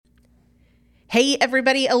Hey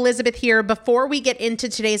everybody, Elizabeth here. Before we get into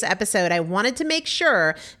today's episode, I wanted to make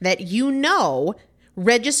sure that you know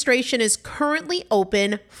registration is currently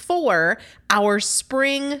open for our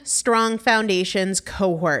Spring Strong Foundations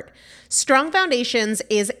cohort. Strong Foundations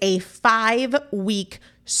is a 5-week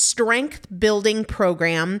strength building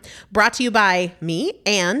program brought to you by me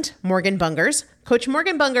and Morgan Bungers. Coach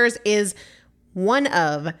Morgan Bungers is one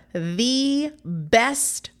of the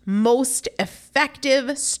best, most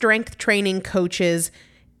effective strength training coaches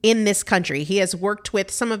in this country. He has worked with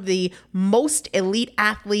some of the most elite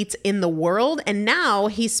athletes in the world, and now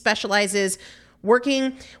he specializes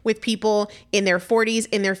working with people in their 40s,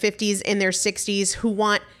 in their 50s, in their 60s who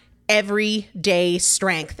want everyday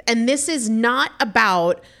strength. And this is not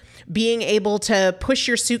about being able to push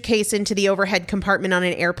your suitcase into the overhead compartment on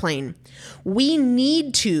an airplane. We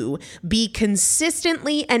need to be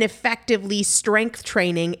consistently and effectively strength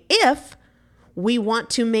training if we want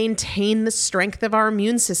to maintain the strength of our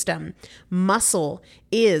immune system. Muscle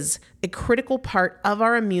is a critical part of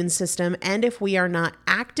our immune system, and if we are not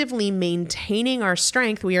actively maintaining our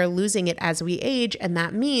strength, we are losing it as we age, and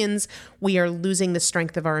that means we are losing the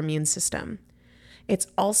strength of our immune system. It's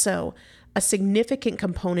also a significant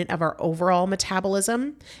component of our overall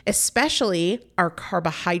metabolism, especially our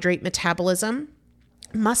carbohydrate metabolism.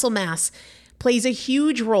 Muscle mass plays a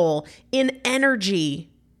huge role in energy,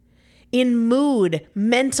 in mood,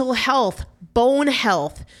 mental health, bone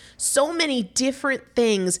health, so many different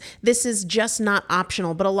things. This is just not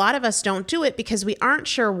optional, but a lot of us don't do it because we aren't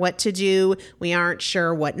sure what to do. We aren't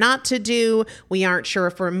sure what not to do. We aren't sure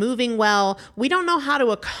if we're moving well. We don't know how to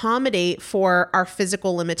accommodate for our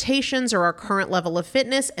physical limitations or our current level of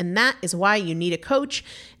fitness, and that is why you need a coach,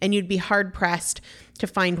 and you'd be hard-pressed to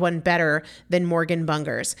find one better than Morgan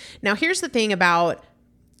Bungers. Now, here's the thing about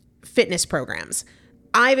fitness programs.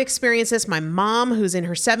 I've experienced this. My mom, who's in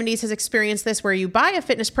her 70s, has experienced this, where you buy a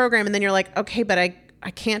fitness program and then you're like, okay, but I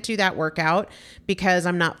can't do that workout because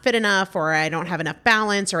I'm not fit enough, or I don't have enough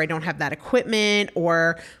balance, or I don't have that equipment,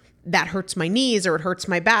 or that hurts my knees, or it hurts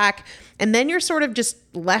my back. And then you're sort of just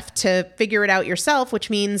left to figure it out yourself, which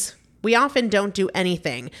means we often don't do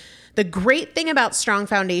anything. The great thing about Strong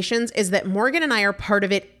Foundations is that Morgan and I are part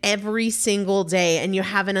of it every single day, and you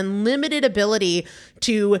have an unlimited ability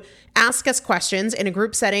to ask us questions in a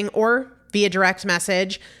group setting or via direct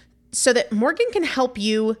message so that Morgan can help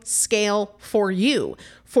you scale for you,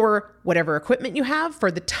 for whatever equipment you have, for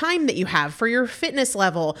the time that you have, for your fitness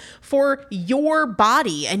level, for your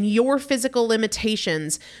body and your physical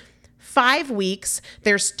limitations. 5 weeks,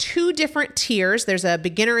 there's 2 different tiers. There's a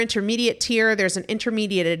beginner intermediate tier. There's an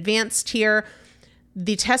intermediate advanced tier.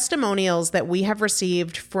 The testimonials that we have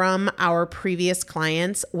received from our previous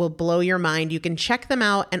clients will blow your mind. You can check them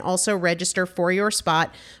out and also register for your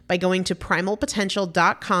spot by going to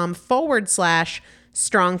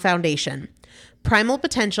primalpotential.com/strong foundation.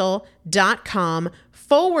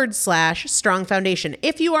 primalpotential.com/strong foundation.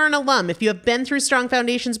 If you are an alum, if you have been through Strong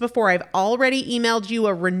Foundations before, I've already emailed you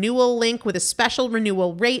a renewal link with a special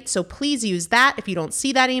renewal rate, so please use that. If you don't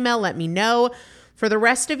see that email, let me know. For the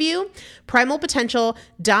rest of you,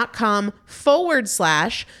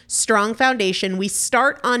 primalpotential.com/strong foundation. We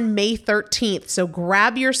start on May 13th, so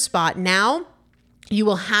grab your spot now. You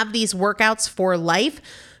will have these workouts for life.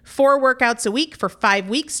 4 workouts a week for 5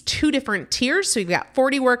 weeks, 2 different tiers. So you've got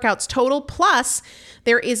 40 workouts total. Plus,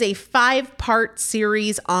 there is a 5-part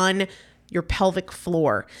series on your pelvic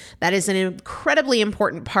floor. That is an incredibly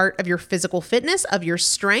important part of your physical fitness, of your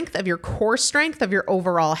strength, of your core strength, of your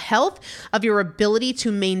overall health, of your ability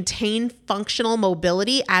to maintain functional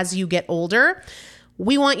mobility as you get older.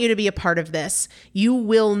 We want you to be a part of this. You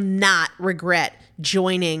will not regret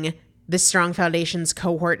joining the Strong Foundations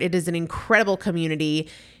cohort. It is an incredible community.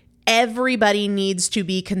 Everybody needs to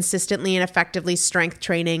be consistently and effectively strength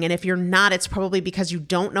training. And if you're not, it's probably because you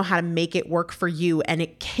don't know how to make it work for you. And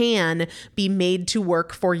it can be made to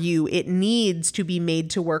work for you. It needs to be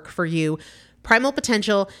made to work for you.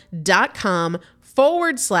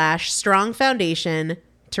 primalpotential.com/strong foundation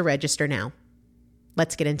to register now.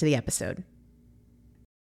 Let's get into the episode.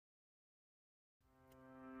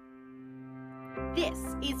 This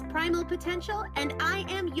is Primal Potential, and I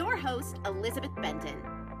am your host, Elizabeth Benton.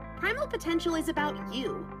 Primal Potential is about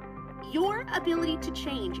you. Your ability to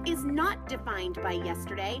change is not defined by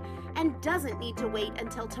yesterday and doesn't need to wait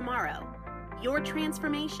until tomorrow. Your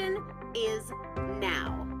transformation is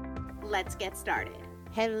now. Let's get started.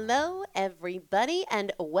 Hello, everybody,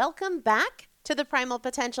 and welcome back to the Primal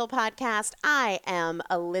Potential Podcast. I am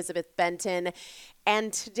Elizabeth Benton,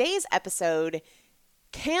 and today's episode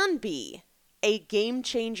can be a game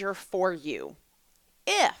changer for you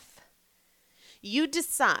if you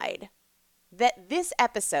decide that this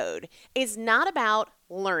episode is not about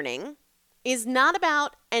learning, is not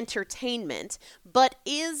about entertainment, but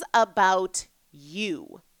is about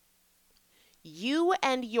you. You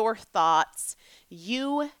and your thoughts,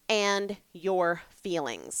 you and your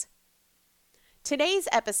feelings. Today's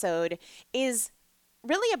episode is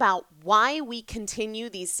really about why we continue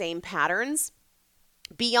these same patterns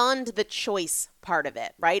beyond the choice part of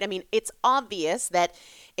it, right? I mean, it's obvious that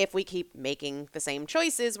if we keep making the same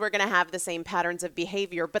choices, we're going to have the same patterns of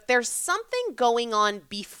behavior, but there's something going on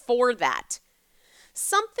before that,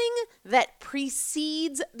 something that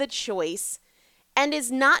precedes the choice and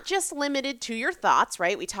is not just limited to your thoughts,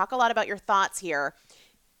 right? We talk a lot about your thoughts here.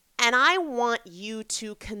 And I want you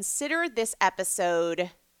to consider this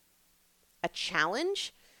episode a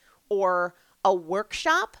challenge or a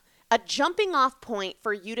workshop, a jumping off point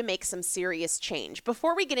for you to make some serious change.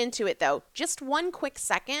 Before we get into it though, just one quick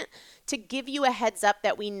second to give you a heads up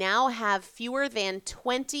that we now have fewer than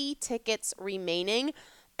 20 tickets remaining.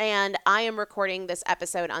 And I am recording this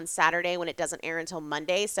episode on Saturday when it doesn't air until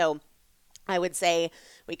Monday. So I would say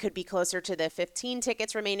we could be closer to the 15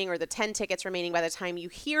 tickets remaining or the 10 tickets remaining by the time you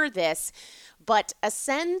hear this. But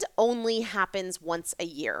Ascend only happens once a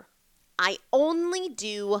year. I only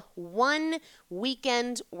do one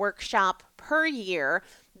weekend workshop per year.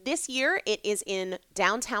 This year, it is in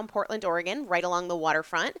downtown Portland, Oregon, right along the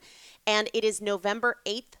waterfront, and it is November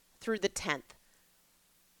 8th through the 10th.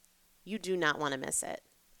 You do not want to miss it.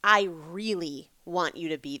 I really want you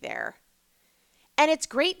to be there. And it's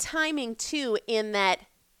great timing, too, in that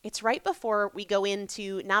it's right before we go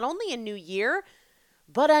into not only a new year,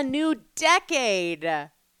 but a new decade.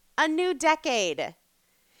 A new decade.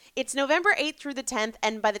 It's November 8th through the 10th,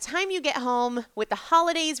 and by the time you get home with the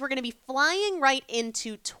holidays, we're going to be flying right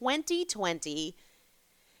into 2020.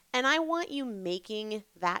 And I want you making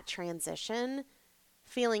that transition,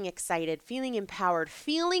 feeling excited, feeling empowered,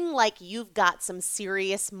 feeling like you've got some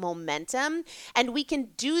serious momentum, and we can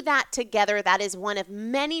do that together. That is one of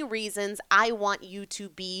many reasons I want you to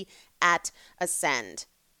be at Ascend.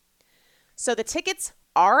 So the tickets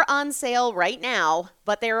are on sale right now,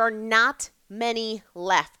 but there are not many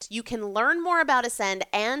left. You can learn more about Ascend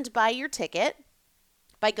and buy your ticket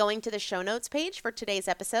by going to the show notes page for today's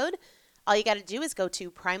episode. All you got to do is go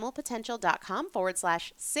to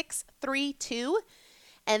primalpotential.com/632.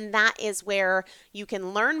 And that is where you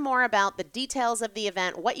can learn more about the details of the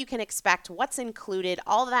event, what you can expect, what's included,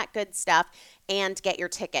 all that good stuff, and get your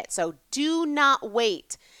ticket. So do not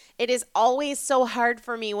wait. It is always so hard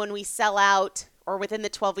for me when we sell out or within the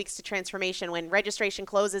 12 weeks to transformation, when registration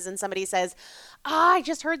closes and somebody says, I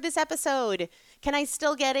just heard this episode. Can I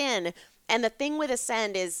still get in? And the thing with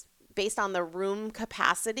Ascend is based on the room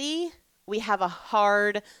capacity, we have a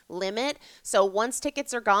hard limit. So once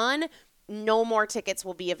tickets are gone, no more tickets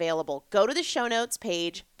will be available. Go to the show notes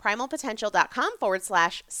page,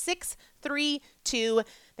 primalpotential.com/632.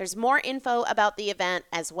 There's more info about the event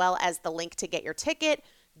as well as the link to get your ticket.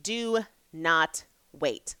 Do not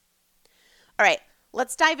wait. All right,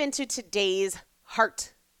 let's dive into today's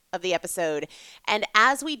heart of the episode. And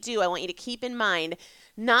as we do, I want you to keep in mind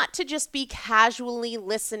not to just be casually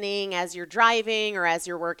listening as you're driving or as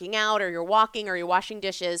you're working out or you're walking or you're washing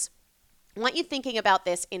dishes. I want you thinking about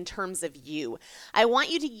this in terms of you. I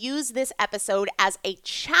want you to use this episode as a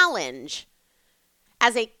challenge,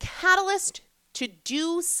 as a catalyst to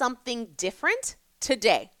do something different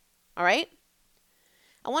today. All right?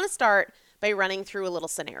 I want to start by running through a little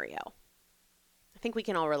scenario. I think we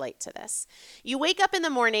can all relate to this. You wake up in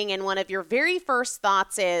the morning and one of your very first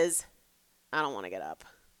thoughts is, I don't want to get up.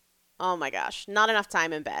 Oh my gosh, not enough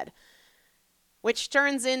time in bed. Which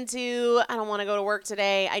turns into, I don't want to go to work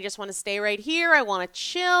today. I just want to stay right here. I want to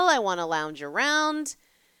chill. I want to lounge around.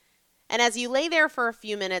 And as you lay there for a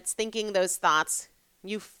few minutes thinking those thoughts,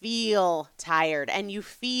 you feel tired and you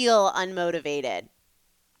feel unmotivated.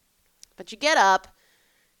 But you get up,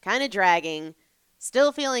 kind of dragging,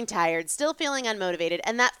 still feeling tired, still feeling unmotivated,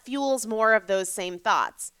 and that fuels more of those same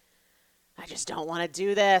thoughts. I just don't want to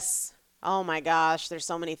do this. Oh my gosh, there's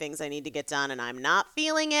so many things I need to get done and I'm not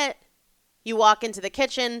feeling it. You walk into the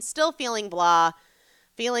kitchen, still feeling blah,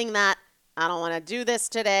 feeling that I don't want to do this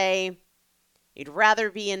today. You'd rather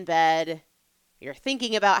be in bed. You're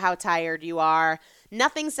thinking about how tired you are.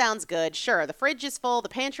 Nothing sounds good. Sure, the fridge is full, the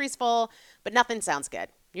pantry's full, but nothing sounds good.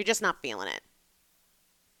 You're just not feeling it.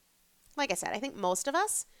 Like I said, I think most of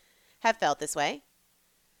us have felt this way.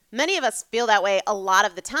 Many of us feel that way a lot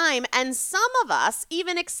of the time, and some of us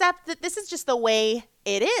even accept that this is just the way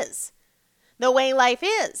it is, the way life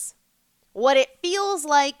is. What it feels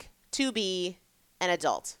like to be an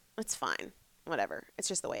adult. It's fine. Whatever. It's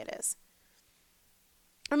just the way it is.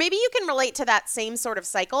 Or maybe you can relate to that same sort of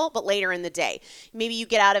cycle, but later in the day. Maybe you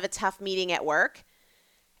get out of a tough meeting at work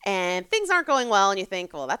and things aren't going well and you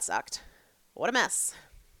think, well, that sucked. What a mess.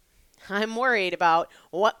 I'm worried about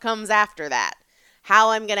what comes after that,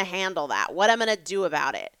 how I'm going to handle that, what I'm going to do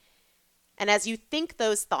about it. And as you think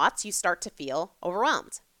those thoughts, you start to feel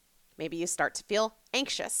overwhelmed. Maybe you start to feel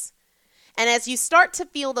anxious. And as you start to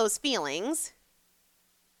feel those feelings,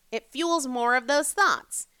 it fuels more of those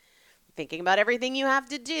thoughts. Thinking about everything you have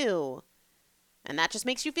to do. And that just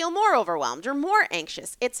makes you feel more overwhelmed or more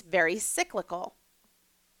anxious. It's very cyclical.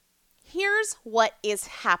 Here's what is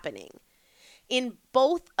happening in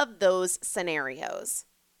both of those scenarios.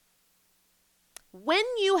 When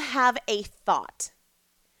you have a thought,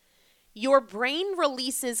 your brain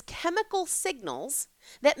releases chemical signals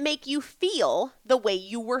that make you feel the way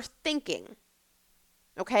you were thinking.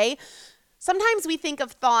 Okay? Sometimes we think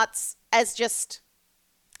of thoughts as just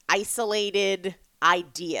isolated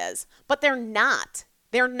ideas, but they're not.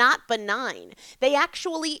 They're not benign. They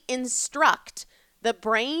actually instruct the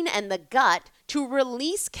brain and the gut to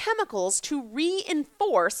release chemicals to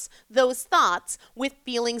reinforce those thoughts with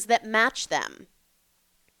feelings that match them.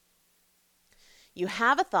 You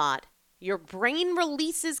have a thought, your brain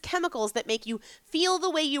releases chemicals that make you feel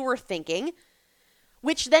the way you were thinking,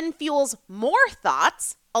 which then fuels more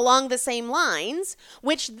thoughts along the same lines,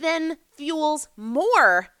 which then fuels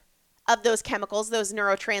more of those chemicals, those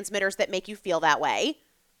neurotransmitters that make you feel that way.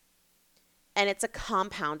 And it's a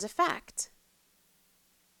compound effect.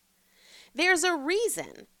 There's a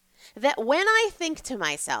reason that when I think to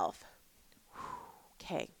myself,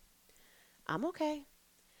 okay, I'm okay.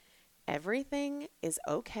 Everything is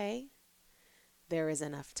okay. There is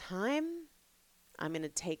enough time. I'm going to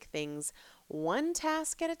take things one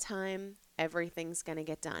task at a time. Everything's going to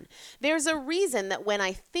get done. There's a reason that when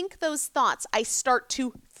I think those thoughts, I start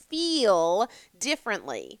to feel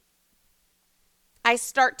differently. I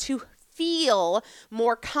start to feel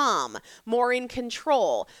more calm, more in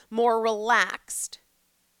control, more relaxed.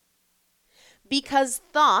 Because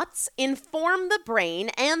thoughts inform the brain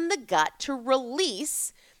and the gut to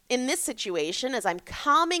release, in this situation, as I'm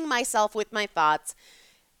calming myself with my thoughts,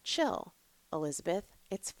 chill, Elizabeth,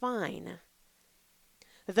 it's fine.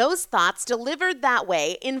 Those thoughts delivered that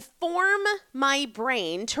way inform my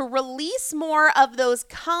brain to release more of those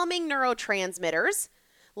calming neurotransmitters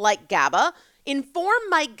like GABA, inform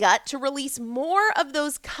my gut to release more of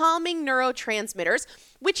those calming neurotransmitters,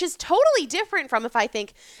 which is totally different from if I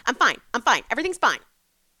think, I'm fine, everything's fine,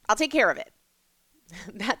 I'll take care of it.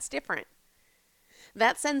 That's different.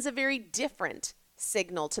 That sends a very different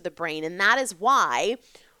signal to the brain, and that is why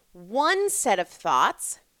one set of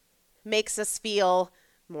thoughts makes us feel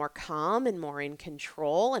more calm and more in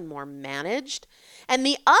control and more managed. And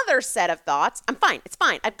the other set of thoughts, I'm fine, it's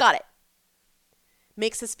fine, I've got it,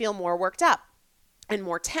 makes us feel more worked up and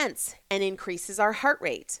more tense and increases our heart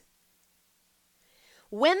rate.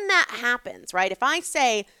 When that happens, right, if I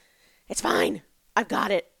say, it's fine, I've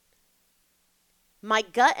got it, my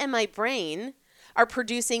gut and my brain are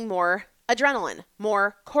producing more adrenaline,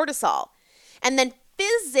 more cortisol. And then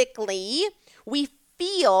physically, we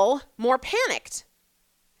feel more panicked.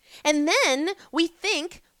 And then we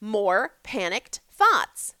think more panicked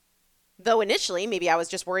thoughts. Though initially, maybe I was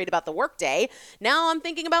just worried about the workday. Now I'm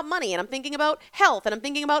thinking about money and I'm thinking about health and I'm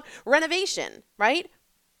thinking about renovation, right?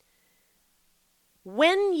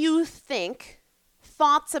 When you think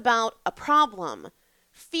thoughts about a problem,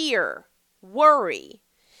 fear, worry,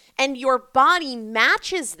 and your body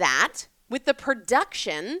matches that with the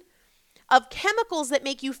production of chemicals that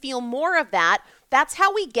make you feel more of that, that's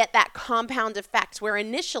how we get that compound effect where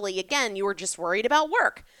initially, again, you were just worried about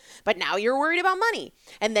work, but now you're worried about money,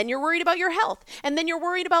 and then you're worried about your health, and then you're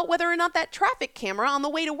worried about whether or not that traffic camera on the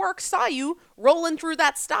way to work saw you rolling through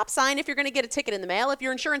that stop sign, if you're going to get a ticket in the mail, if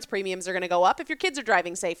your insurance premiums are going to go up, if your kids are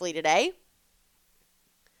driving safely today.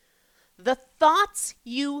 The thoughts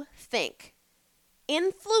you think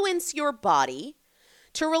influence your body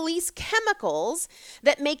to release chemicals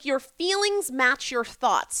that make your feelings match your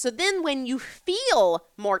thoughts. So then when you feel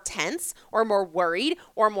more tense or more worried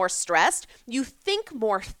or more stressed, you think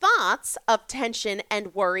more thoughts of tension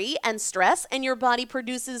and worry and stress, and your body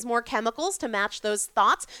produces more chemicals to match those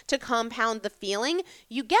thoughts to compound the feeling.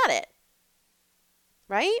 You get it,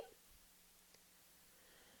 right?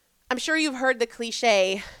 I'm sure you've heard the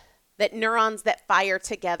cliche that neurons that fire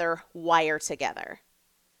together wire together.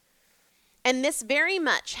 And this very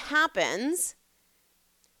much happens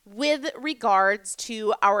with regards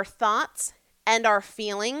to our thoughts and our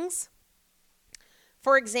feelings.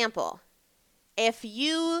 For example, if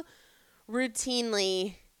you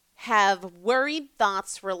routinely have worried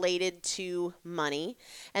thoughts related to money,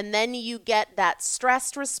 and then you get that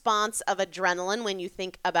stressed response of adrenaline when you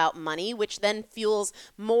think about money, which then fuels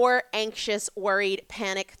more anxious, worried,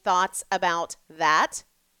 panic thoughts about that,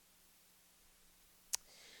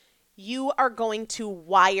 you are going to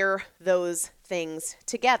wire those things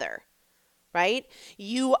together, right?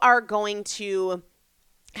 You are going to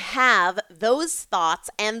have those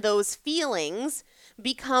thoughts and those feelings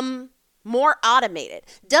become more automated.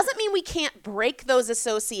 Doesn't mean we can't break those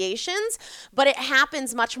associations, but it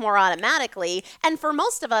happens much more automatically. And for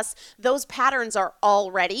most of us, those patterns are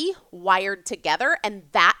already wired together. And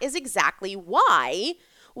that is exactly why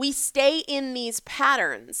we stay in these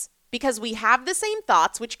patterns, because we have the same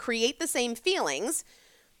thoughts, which create the same feelings,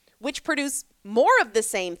 which produce more of the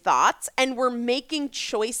same thoughts, and we're making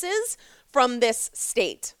choices from this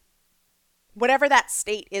state, whatever that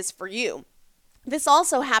state is for you. This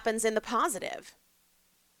also happens in the positive.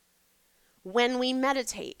 When we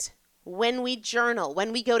meditate, when we journal,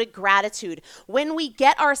 when we go to gratitude, when we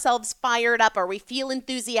get ourselves fired up or we feel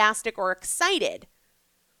enthusiastic or excited,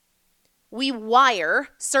 we wire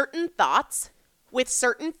certain thoughts with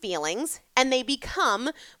certain feelings and they become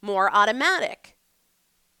more automatic.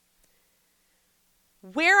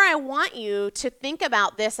 Where I want you to think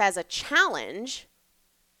about this as a challenge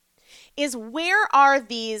is, where are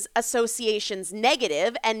these associations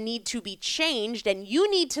negative and need to be changed, and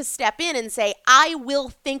you need to step in and say, I will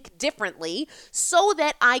think differently so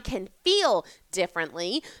that I can feel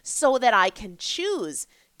differently, so that I can choose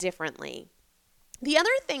differently. The other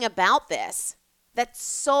thing about this that's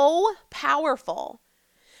so powerful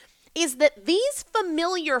is that these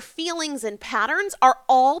familiar feelings and patterns are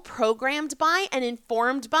all programmed by and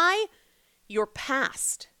informed by your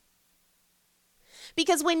past.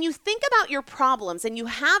 Because when you think about your problems and you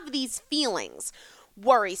have these feelings,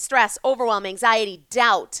 worry, stress, overwhelm, anxiety,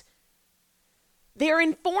 doubt, they're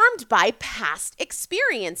informed by past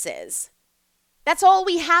experiences. That's all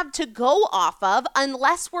we have to go off of,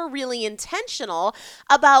 unless we're really intentional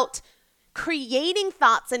about creating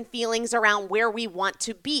thoughts and feelings around where we want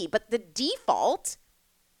to be. But the default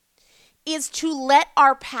is to let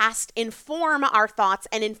our past inform our thoughts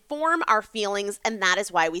and inform our feelings, and that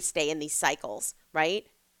is why we stay in these cycles, right?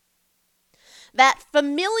 That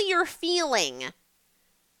familiar feeling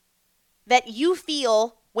that you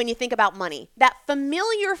feel when you think about money, that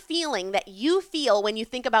familiar feeling that you feel when you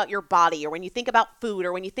think about your body, or when you think about food,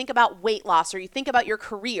 or when you think about weight loss, or you think about your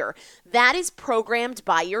career, that is programmed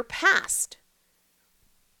by your past.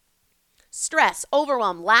 Stress,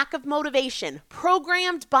 overwhelm, lack of motivation,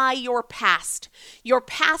 programmed by your past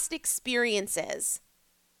experiences.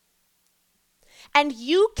 And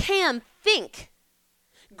you can think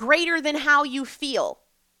greater than how you feel.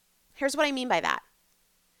 Here's what I mean by that.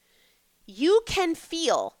 You can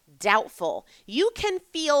feel doubtful. You can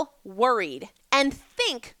feel worried and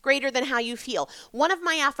think greater than how you feel. One of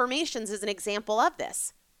my affirmations is an example of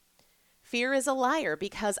this. Fear is a liar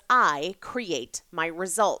because I create my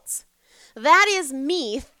results. That is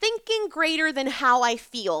me thinking greater than how I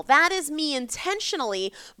feel. That is me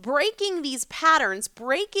intentionally breaking these patterns,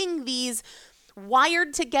 breaking these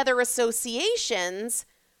wired together associations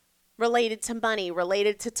related to money,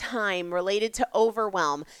 related to time, related to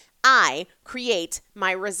overwhelm. I create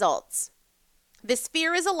my results. This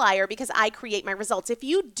fear is a liar because I create my results. If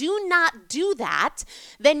you do not do that,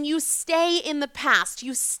 then you stay in the past.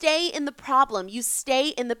 You stay in the problem. You stay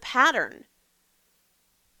in the pattern.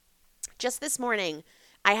 Just this morning,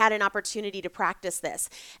 I had an opportunity to practice this.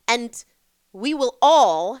 And we will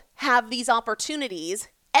all have these opportunities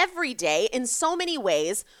every day in so many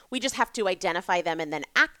ways. We just have to identify them and then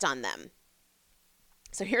act on them.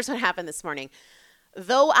 So here's what happened this morning.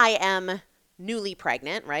 Though I am newly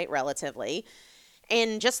pregnant, right, relatively,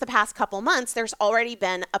 in just the past couple months, there's already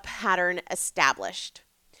been a pattern established.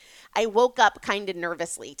 I woke up kind of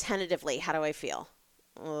nervously, tentatively. How do I feel?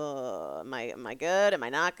 Am I good? Am I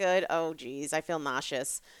not good? Oh, geez, I feel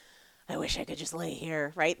nauseous. I wish I could just lay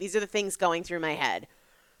here, right? These are the things going through my head.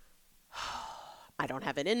 I don't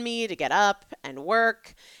have it in me to get up and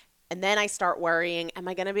work. And then I start worrying, am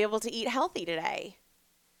I going to be able to eat healthy today?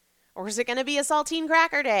 Or is it going to be a saltine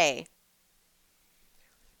cracker day?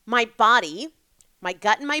 My body, my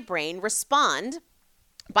gut and my brain respond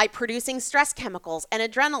by producing stress chemicals and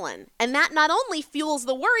adrenaline. And that not only fuels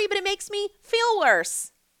the worry, but it makes me feel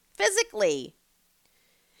worse physically.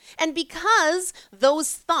 And because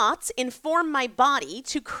those thoughts inform my body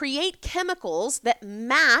to create chemicals that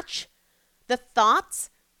match the thoughts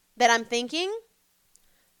that I'm thinking,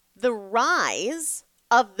 the rise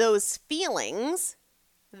of those feelings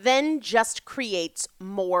then just creates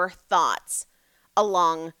more thoughts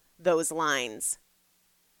along those lines.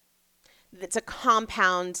 It's a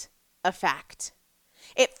compound effect.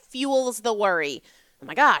 It fuels the worry. Oh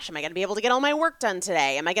my gosh, am I going to be able to get all my work done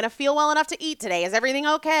today? Am I going to feel well enough to eat today? Is everything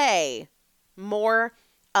okay? More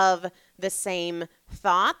of the same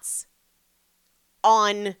thoughts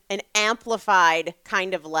on an amplified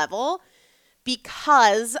kind of level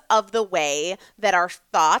because of the way that our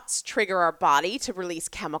thoughts trigger our body to release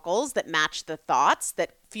chemicals that match the thoughts,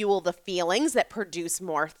 that fuel the feelings, that produce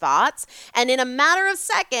more thoughts. And in a matter of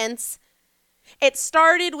seconds, it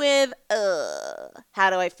started with, how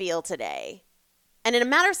do I feel today? And in a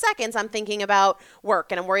matter of seconds, I'm thinking about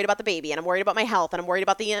work, and I'm worried about the baby, and I'm worried about my health, and I'm worried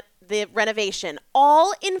about the renovation,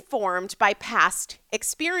 all informed by past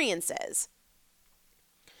experiences.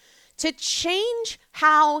 To change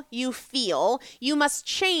how you feel, you must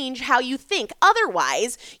change how you think.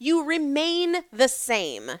 Otherwise, you remain the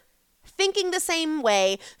same, thinking the same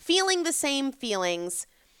way, feeling the same feelings,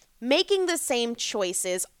 making the same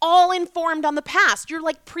choices, all informed on the past. You're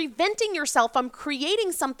like preventing yourself from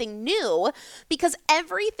creating something new because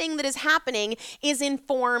everything that is happening is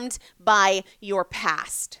informed by your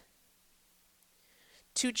past.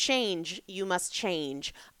 To change, you must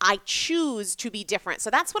change. I choose to be different.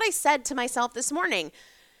 So that's what I said to myself this morning.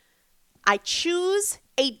 I choose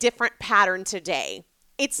a different pattern today.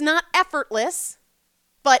 It's not effortless,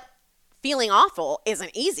 but feeling awful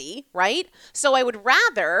isn't easy, right? So I would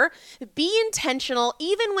rather be intentional,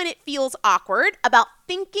 even when it feels awkward, about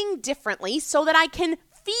thinking differently so that I can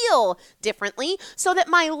feel differently, so that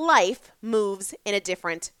my life moves in a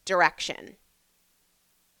different direction.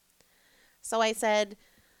 So I said,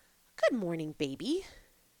 "Good morning, baby.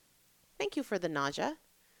 Thank you for the nausea.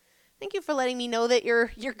 Thank you for letting me know that you're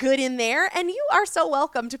good in there, and you are so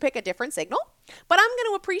welcome to pick a different signal. But I'm going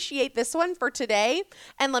to appreciate this one for today.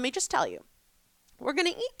 And let me just tell you, we're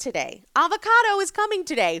going to eat today. Avocado is coming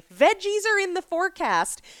today. Veggies are in the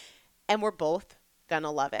forecast, and we're both going to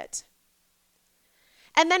love it."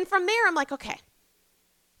 And then from there, I'm like, okay,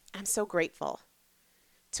 I'm so grateful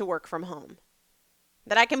to work from home,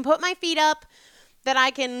 that I can put my feet up, that I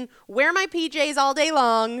can wear my PJs all day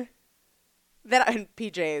long,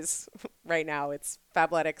 PJs, right now it's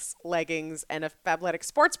Fabletics leggings and a Fabletics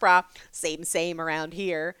sports bra, same around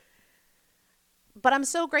here. But I'm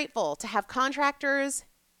so grateful to have contractors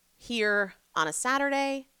here on a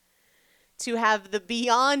Saturday, to have the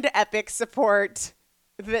beyond epic support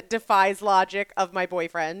that defies logic of my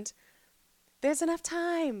boyfriend. There's enough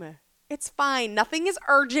time. It's fine. Nothing is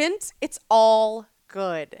urgent. It's all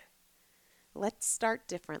good. Let's start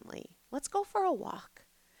differently. Let's go for a walk.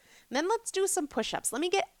 And then let's do some push-ups. Let me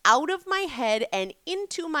get out of my head and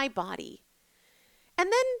into my body. And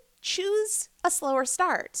then choose a slower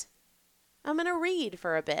start. I'm going to read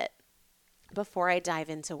for a bit before I dive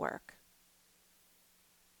into work.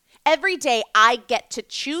 Every day I get to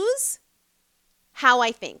choose how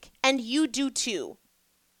I think, and you do too.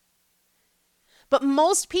 But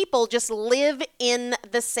most people just live in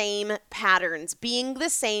the same patterns, being the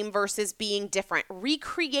same versus being different,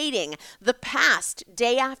 recreating the past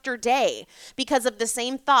day after day because of the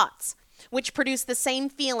same thoughts, which produce the same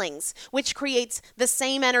feelings, which creates the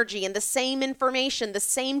same energy and the same information, the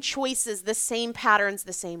same choices, the same patterns,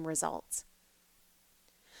 the same results.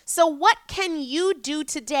 So what can you do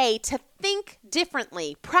today to think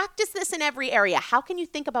differently? Practice this in every area. How can you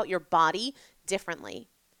think about your body differently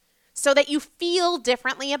so that you feel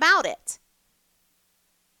differently about it?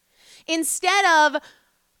 Instead of,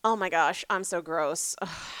 oh my gosh, I'm so gross. Ugh,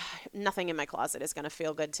 nothing in my closet is going to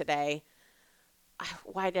feel good today.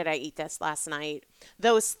 Why did I eat this last night?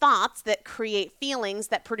 Those thoughts that create feelings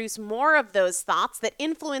that produce more of those thoughts that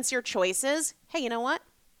influence your choices. Hey, you know what?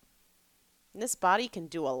 This body can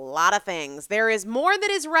do a lot of things. There is more that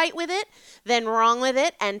is right with it than wrong with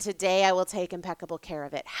it, and today I will take impeccable care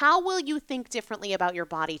of it. How will you think differently about your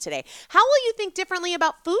body today? How will you think differently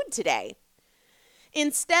about food today?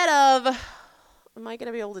 Instead of, am I going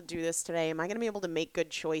to be able to do this today? Am I going to be able to make good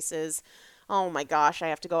choices? Oh my gosh, I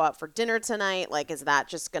have to go out for dinner tonight. Like, is that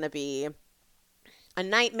just going to be a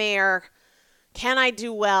nightmare? Can I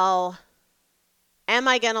do well? Am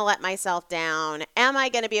I going to let myself down? Am I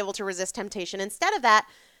going to be able to resist temptation? Instead of that,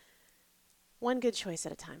 one good choice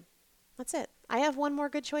at a time. That's it. I have one more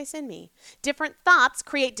good choice in me. Different thoughts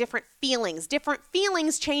create different feelings. Different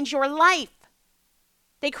feelings change your life.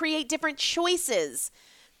 They create different choices.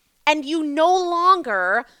 And you no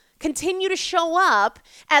longer continue to show up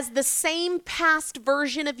as the same past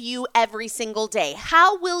version of you every single day?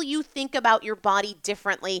 How will you think about your body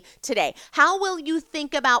differently today? How will you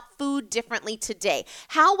think about food differently today?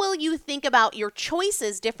 How will you think about your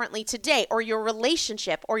choices differently today, or your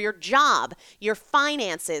relationship, or your job, your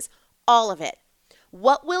finances, all of it?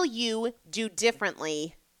 What will you do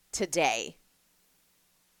differently today?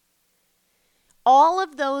 All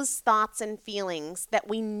of those thoughts and feelings that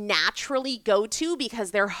we naturally go to because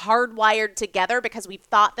they're hardwired together, because we've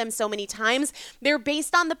thought them so many times, they're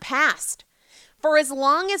based on the past. For as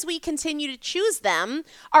long as we continue to choose them,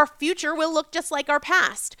 our future will look just like our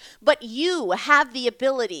past. But you have the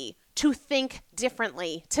ability to think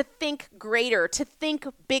differently, to think greater, to think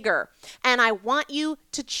bigger. And I want you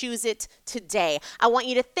to choose it today. I want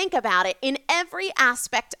you to think about it in every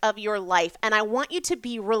aspect of your life. And I want you to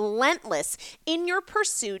be relentless in your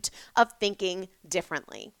pursuit of thinking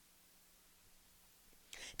differently.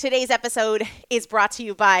 Today's episode is brought to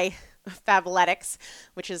you by Fabletics,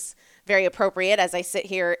 which is very appropriate as I sit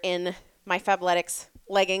here in my Fabletics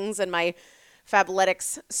leggings and my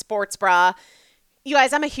Fabletics sports bra. You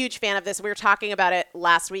guys, I'm a huge fan of this. We were talking about it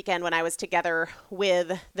last weekend when I was together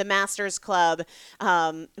with the Masters Club.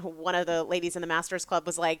 One of the ladies in the Masters Club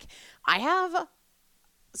was like, I have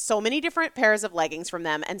so many different pairs of leggings from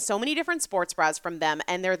them and so many different sports bras from them,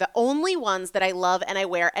 and they're the only ones that I love and I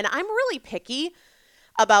wear. And I'm really picky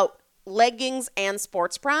about leggings and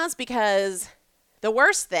sports bras because the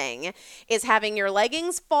worst thing is having your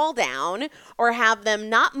leggings fall down, or have them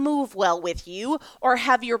not move well with you, or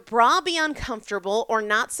have your bra be uncomfortable or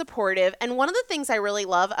not supportive. And one of the things I really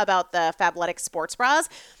love about the Fabletics sports bras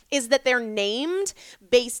is that they're named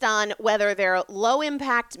based on whether they're low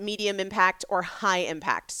impact, medium impact, or high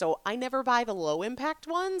impact. So I never buy the low impact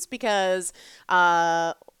ones because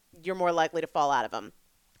you're more likely to fall out of them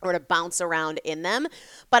or to bounce around in them.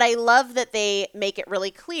 But I love that they make it really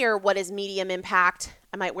clear what is medium impact.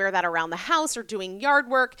 I might wear that around the house or doing yard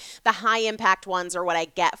work. The high impact ones are what I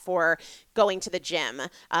get for going to the gym,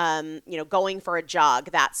 going for a jog,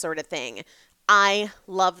 that sort of thing. I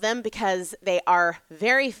love them because they are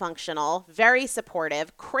very functional, very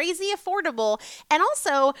supportive, crazy affordable, and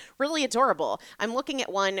also really adorable. I'm looking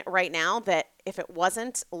at one right now that if it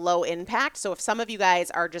wasn't low impact, so if some of you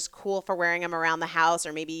guys are just cool for wearing them around the house,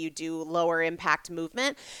 or maybe you do lower impact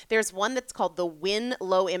movement, there's one that's called the Win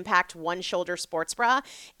Low Impact One Shoulder Sports Bra.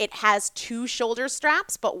 It has 2 shoulder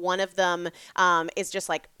straps, but one of them is just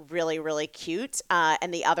like really, really cute.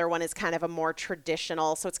 And the other one is kind of a more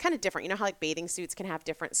traditional. So it's kind of different. You know how like bathing suits can have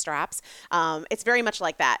different straps? It's very much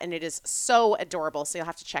like that. And it is so adorable. So you'll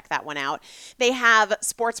have to check that one out. They have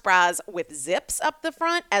sports bras with zips up the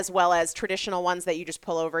front, as well as traditional ones that you just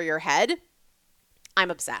pull over your head.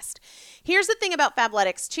 I'm obsessed. Here's the thing about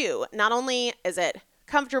Fabletics too. Not only is it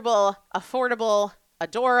comfortable, affordable,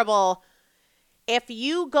 adorable, if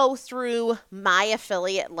you go through my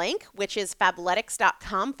affiliate link, which is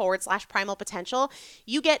fabletics.com/primal potential,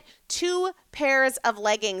 you get 2 pairs of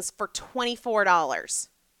leggings for $24.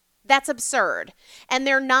 That's absurd. And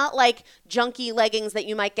they're not like junky leggings that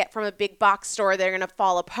you might get from a big box store. They're going to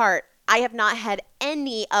fall apart. I have not had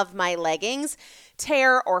any of my leggings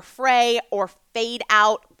tear or fray or fade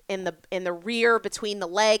out in the rear between the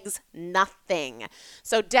legs, nothing.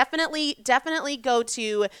 So definitely go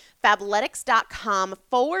to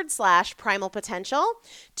fabletics.com/primal potential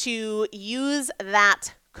to use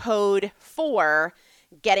that code for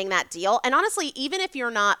getting that deal. And honestly, even if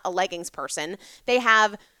you're not a leggings person, they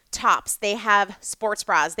have tops, they have sports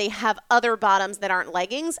bras, they have other bottoms that aren't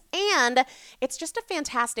leggings, and it's just a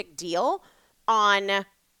fantastic deal on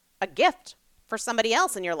a gift for somebody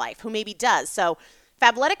else in your life who maybe does. So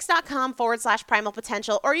fabletics.com/primal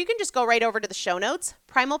potential, or you can just go right over to the show notes,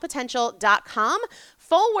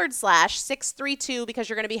 primalpotential.com/632, because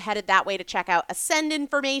you're going to be headed that way to check out Ascend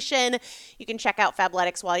information. You can check out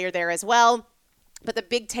Fabletics while you're there as well. But the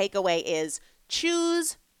big takeaway is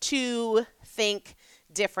choose to think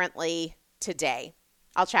differently today.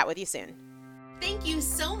 I'll chat with you soon. Thank you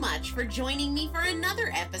so much for joining me for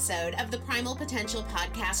another episode of the Primal Potential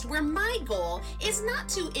Podcast, where my goal is not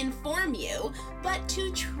to inform you, but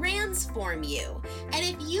to transform you. And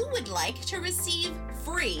if you would like to receive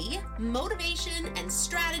free motivation and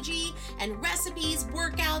strategy and recipes,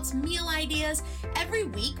 workouts, meal ideas every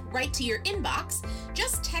week right to your inbox,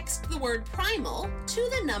 just text the word primal to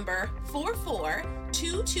the number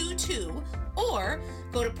 44222, or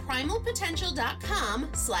go to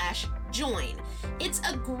primalpotential.com/join. It's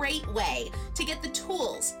a great way to get the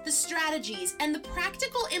tools, the strategies, and the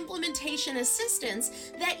practical implementation assistance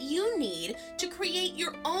that you need to create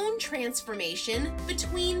your own transformation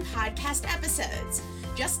between podcast episodes.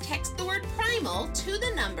 Just text the word primal to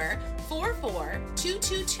the number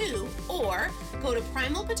 44222 or go to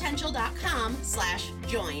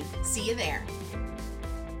primalpotential.com/join. See you there.